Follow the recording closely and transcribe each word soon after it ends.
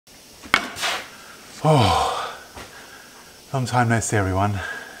Oh, long time no see everyone.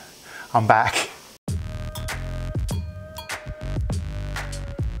 I'm back.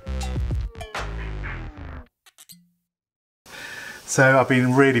 So I've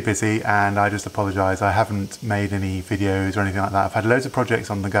been really busy and I just apologise. I haven't made any videos or anything like that. I've had loads of projects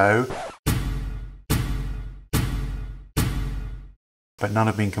on the go, but none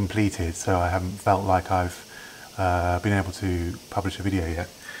have been completed, so I haven't felt like I've been able to publish a video yet.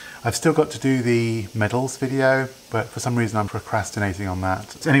 I've still got to do the medals video, but for some reason I'm procrastinating on that.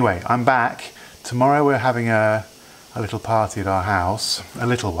 So anyway, I'm back. Tomorrow we're having a little party at our house, a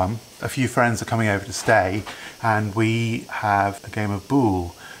little one. A few friends are coming over to stay, and we have a game of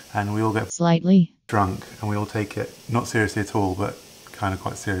boule, and we all get slightly drunk, and we all take it not seriously at all, but kind of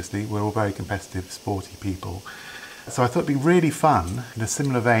quite seriously. We're all very competitive, sporty people. So I thought it'd be really fun, in a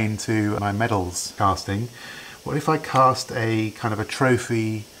similar vein to my medals casting. What if I cast a kind of a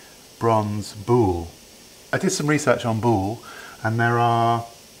trophy bronze boule? I did some research on boule, and there are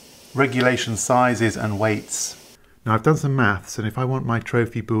regulation sizes and weights. Now I've done some maths, and if I want my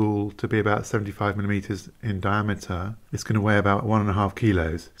trophy boule to be about 75mm in diameter, it's going to weigh about 1.5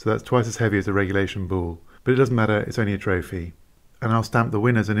 kilos. So that's twice as heavy as a regulation boule. But it doesn't matter, it's only a trophy. And I'll stamp the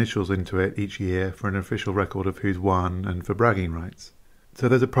winner's initials into it each year for an official record of who's won and for bragging rights. So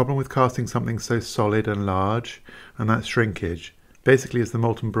there's a problem with casting something so solid and large, and that's shrinkage. Basically, as the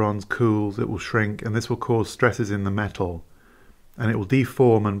molten bronze cools, it will shrink, and this will cause stresses in the metal. And it will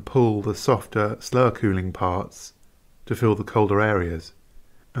deform and pull the softer, slower cooling parts to fill the colder areas.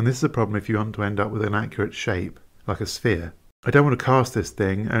 And this is a problem if you want to end up with an accurate shape, like a sphere. I don't want to cast this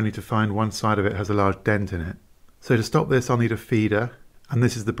thing only to find one side of it has a large dent in it. So to stop this I'll need a feeder, and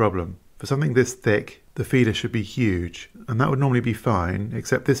this is the problem. For something this thick, the feeder should be huge, and that would normally be fine,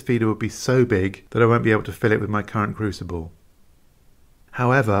 except this feeder would be so big that I won't be able to fill it with my current crucible.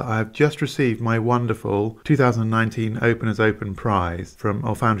 However, I have just received my wonderful 2019 Open as Open prize from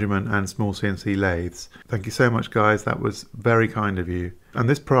Foundryman and Small CNC Lathes. Thank you so much guys, that was very kind of you. And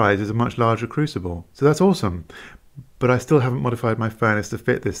this prize is a much larger crucible, so that's awesome. But I still haven't modified my furnace to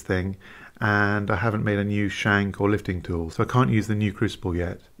fit this thing, and I haven't made a new shank or lifting tool, so I can't use the new crucible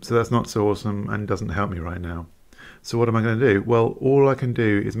yet. So that's not so awesome and doesn't help me right now. So what am I going to do? Well, all I can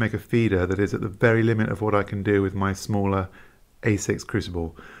do is make a feeder that is at the very limit of what I can do with my smaller A6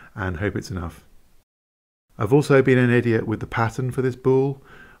 crucible, and hope it's enough. I've also been an idiot with the pattern for this boule.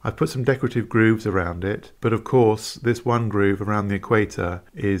 I've put some decorative grooves around it, but of course this one groove around the equator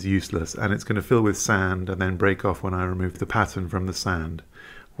is useless, and it's going to fill with sand and then break off when I remove the pattern from the sand.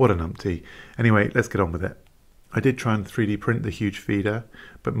 What a numpty. Anyway, let's get on with it. I did try and 3D print the huge feeder,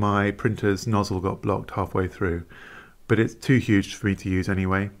 but my printer's nozzle got blocked halfway through. But it's too huge for me to use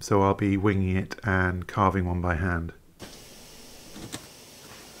anyway, so I'll be winging it and carving one by hand.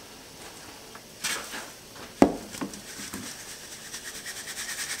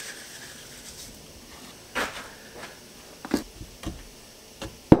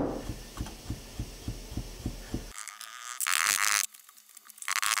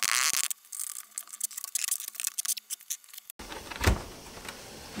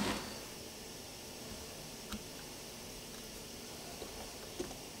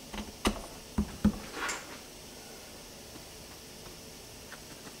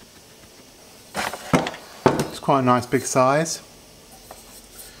 Quite a nice big size.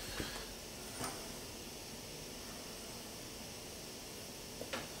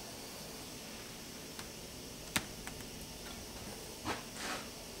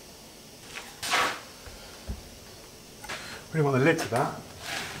 Really want the lid to that.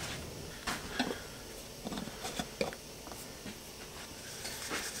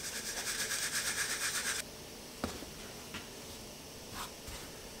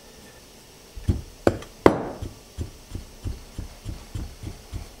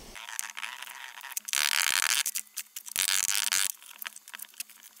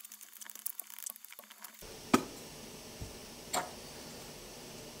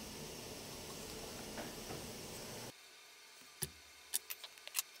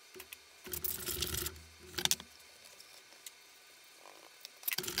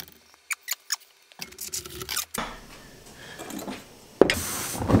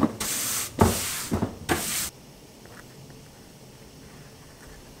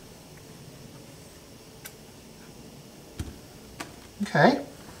 Okay.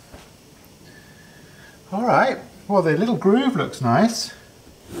 All right. Well, the little groove looks nice.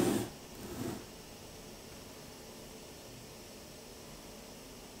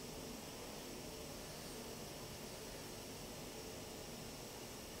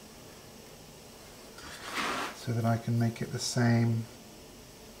 So that I can make it the same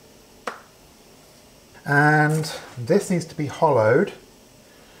And this needs to be hollowed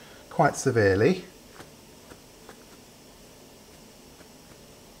quite severely.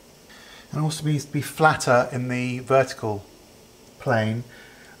 And also needs to be flatter in the vertical plane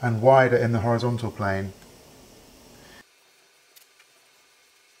and wider in the horizontal plane.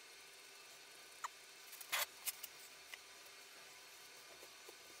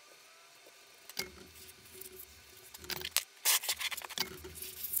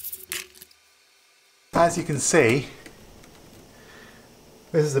 As you can see,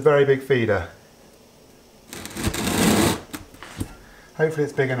 this is a very big feeder. Hopefully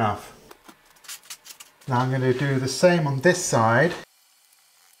it's big enough. Now I'm going to do the same on this side.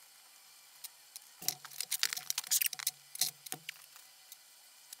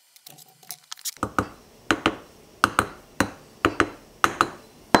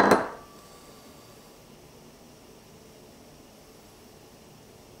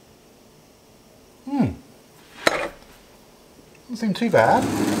 Doesn't seem too bad.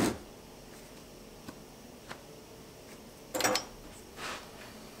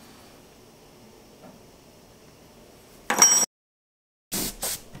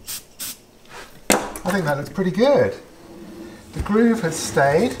 I think that looks pretty good. The groove has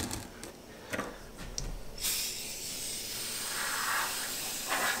stayed.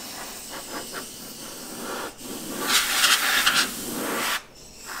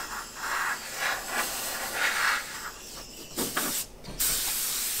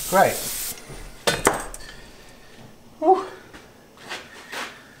 Great. Whew.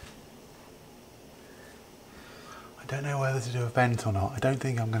 I don't know whether to do a vent or not. I don't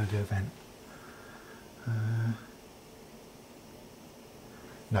think I'm going to do a vent.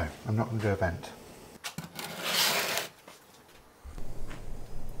 No, I'm not going to do a vent.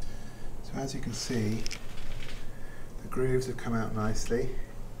 So as you can see, the grooves have come out nicely,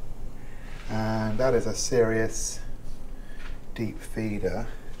 and that is a serious deep feeder.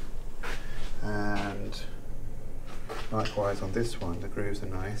 And likewise on this one, the grooves are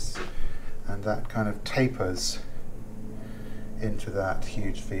nice, and that kind of tapers into that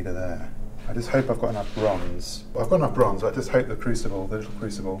huge feeder there. I just hope I've got enough bronze. Well, I've got enough bronze, but I just hope the crucible, the little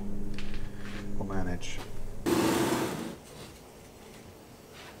crucible, will manage.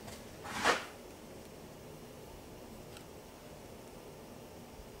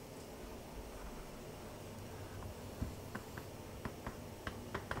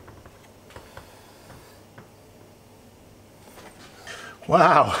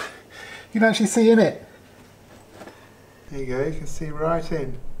 Wow, you can actually see in it. There you go, you can see right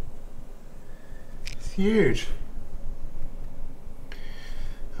in. It's huge.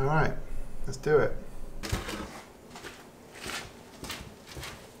 All right, let's do it. So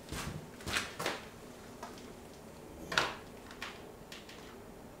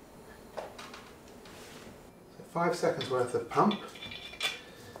 5 seconds worth of pump.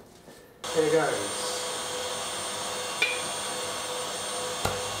 Here goes.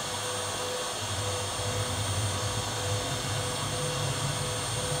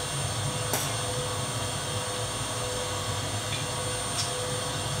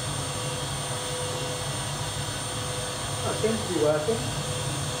 Seems to be working.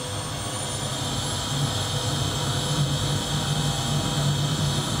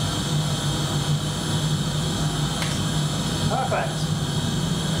 Perfect.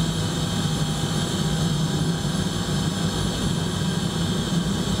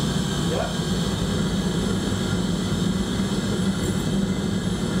 Yep.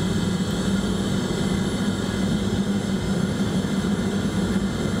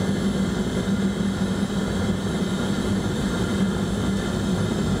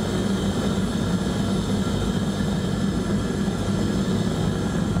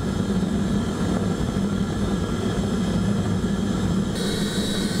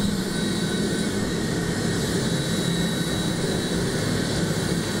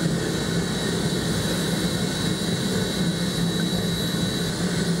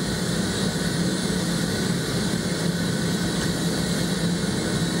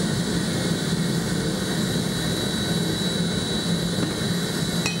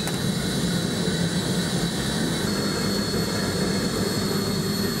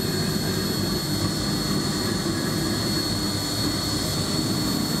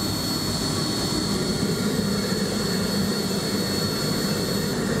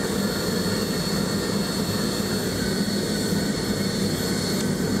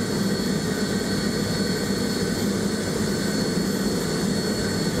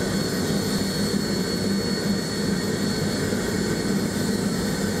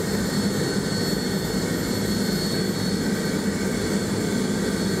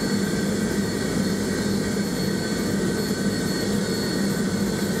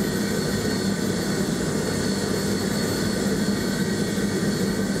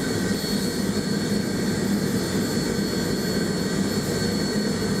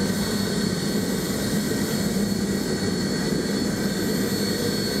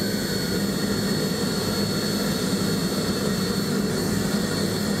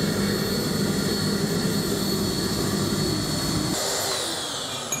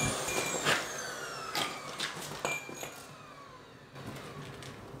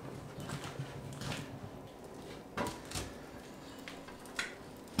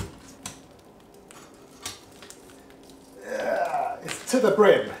 the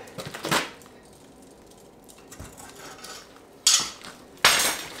brim.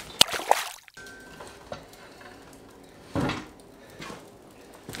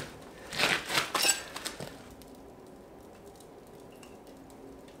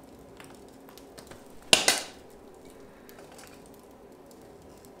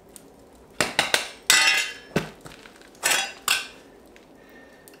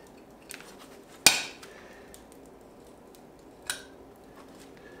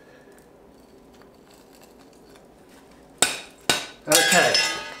 Okay,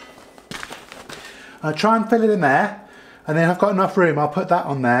 I'll try and fill it in there, and then if I've got enough room I'll put that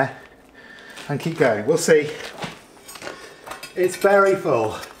on there and keep going. We'll see. It's very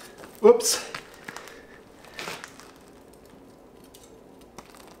full. Whoops.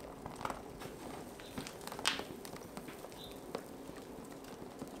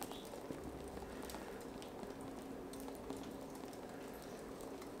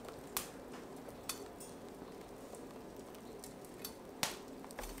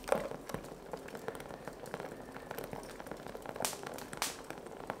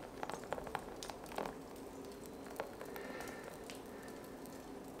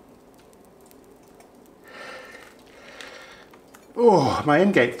 Oh, my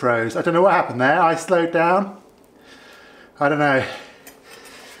ingate froze. I don't know what happened there. I slowed down. I don't know.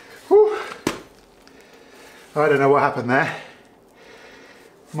 Whew. I don't know what happened there.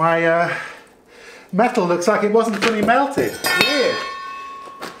 My metal looks like it wasn't fully melted. Weird.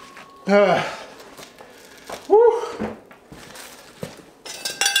 Whew.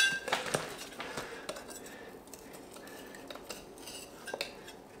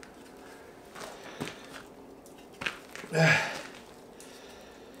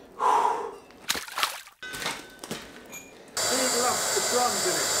 Bronze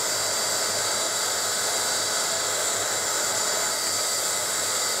in it.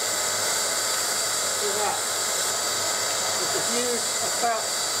 Look at that. It's a huge, about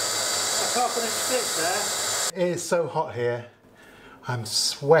a half-inch thick there. It is so hot here. I'm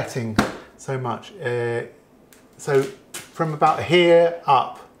sweating so much. So from about here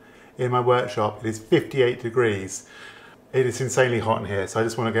up in my workshop, it is 58 degrees. It is insanely hot in here, so I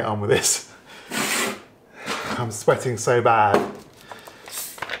just want to get on with this. I'm sweating so bad.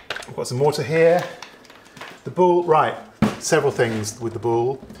 I've got some water here. The boule, right, several things with the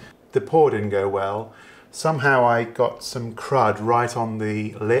boule. The pour didn't go well. Somehow I got some crud right on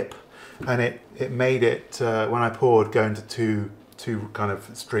the lip, and it made it, when I poured, go into two kind of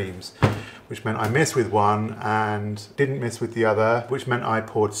streams, which meant I missed with one and didn't miss with the other, which meant I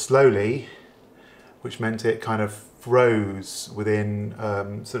poured slowly, which meant it kind of froze within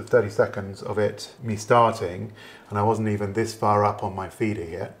sort of 30 seconds of me starting, and I wasn't even this far up on my feeder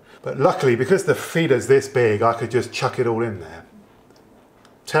yet. But luckily, because the feeder's this big, I could just chuck it all in there.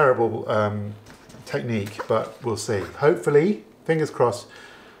 Terrible technique, but we'll see. Hopefully, fingers crossed,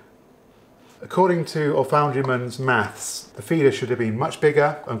 according to our foundryman's maths, the feeder should have been much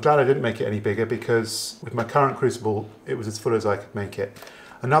bigger. I'm glad I didn't make it any bigger, because with my current crucible, it was as full as I could make it.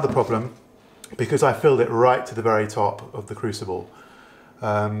 Another problem, because I filled it right to the very top of the crucible,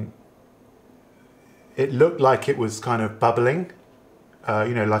 it looked like it was kind of bubbling,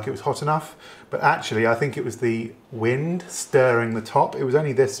 you know, like it was hot enough, but actually I think it was the wind stirring the top. It was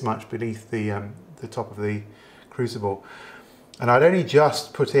only this much beneath the top of the crucible, and I'd only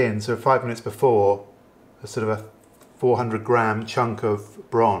just put in, so 5 minutes before, a sort of a 400 gram chunk of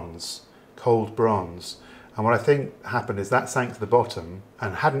bronze, cold bronze. And what I think happened is that sank to the bottom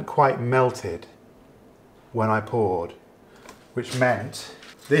and hadn't quite melted when I poured, which meant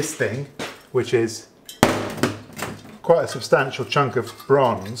this thing, which is quite a substantial chunk of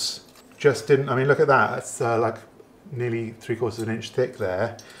bronze, just didn't, I mean, look at that, that's like nearly 3/4 of an inch thick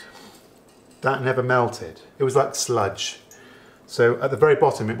there. That never melted. It was like sludge. So at the very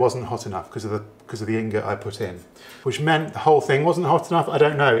bottom it wasn't hot enough because of the ingot I put in, which meant the whole thing wasn't hot enough. I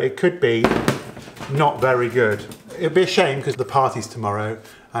don't know, it could be not very good. It'd be a shame because the party's tomorrow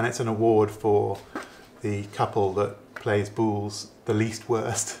and it's an award for the couple that plays boules the least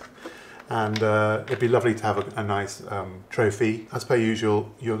worst. And it'd be lovely to have a nice trophy. As per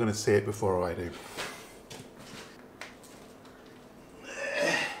usual, you're going to see it before I do.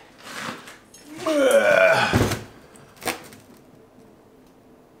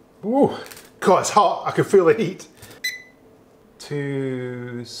 Ooh, God, it's hot. I can feel the heat.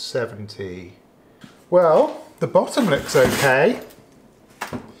 270. Well, the bottom looks okay.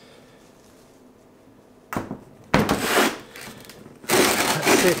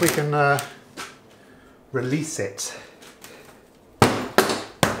 Let's see if we can release it.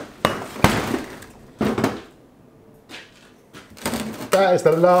 That is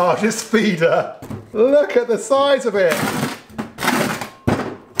the largest feeder. Look at the size of it.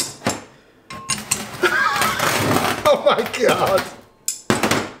 Oh my God.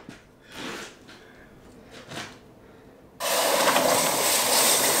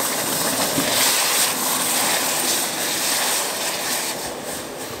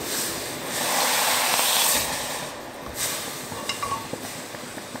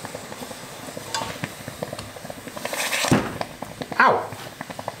 Ow!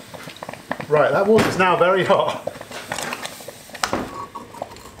 Right, that water's now very hot.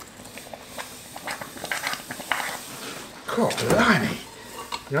 God blimey!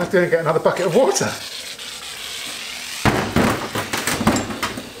 You have to go and get another bucket of water.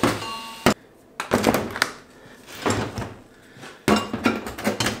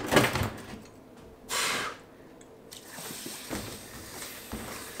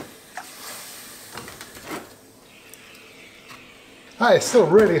 That is still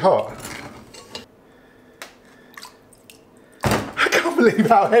really hot. I can't believe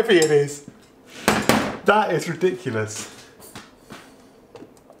how heavy it is. That is ridiculous.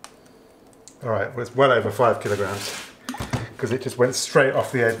 Alright, well, it's well over 5 kilograms because it just went straight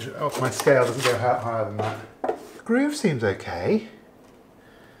off the edge. Off my scale doesn't go higher than that. The groove seems okay.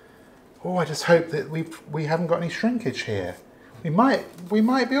 Oh, I just hope that we haven't got any shrinkage here. We might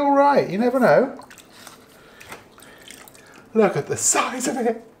be alright, you never know. Look at the size of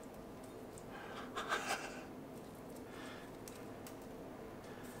it.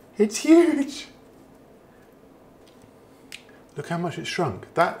 It's huge. Look how much it's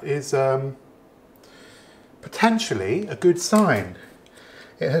shrunk. That is potentially a good sign.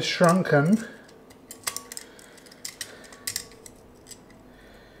 It has shrunken.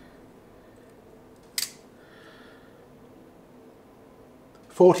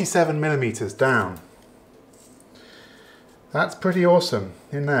 $47mm down. That's pretty awesome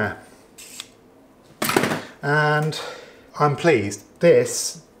in there. And I'm pleased.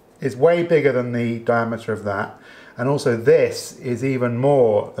 This is way bigger than the diameter of that. And also this is even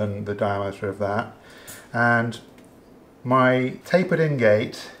more than the diameter of that. And my tapered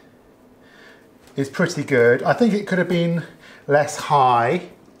ingate is pretty good. I think it could have been less high,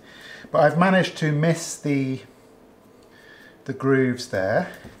 but I've managed to miss the grooves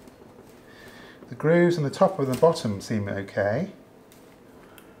there. The grooves on the top and the bottom seem okay.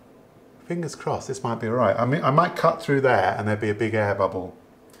 Fingers crossed, this might be all right. I mean, I might cut through there and there'd be a big air bubble.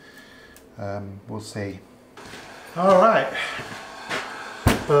 We'll see. All right.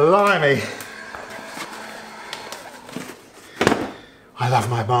 Blimey. I love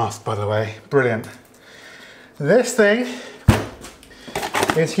my mask, by the way. Brilliant. This thing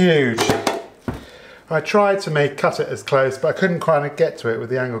is huge. I tried to cut it as close, but I couldn't quite get to it with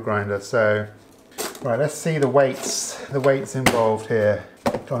the angle grinder, so. Right, let's see the weights involved here.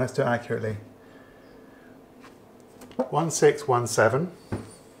 Come on, let's do it accurately. 1617,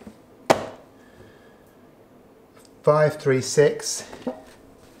 536.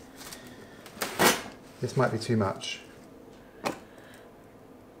 This might be too much.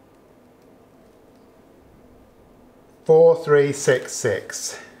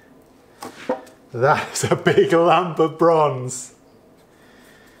 4366. That is a big lump of bronze.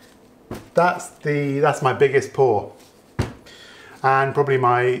 That's my biggest pour, and probably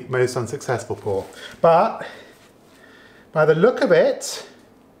my most unsuccessful pour. But by the look of it,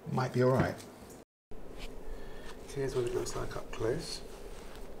 it might be all right. Here's what it looks like up close.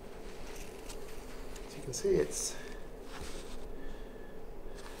 As you can see, it's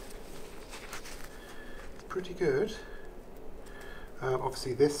pretty good.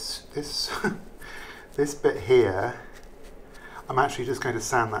 Obviously, this this bit here, I'm actually just going to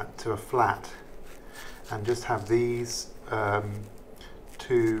sand that to a flat and just have these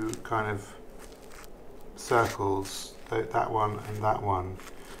two kind of circles, that one and that one,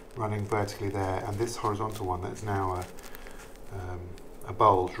 running vertically there, and this horizontal one that's now a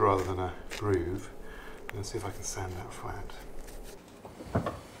bulge rather than a groove. Let's see if I can sand that flat.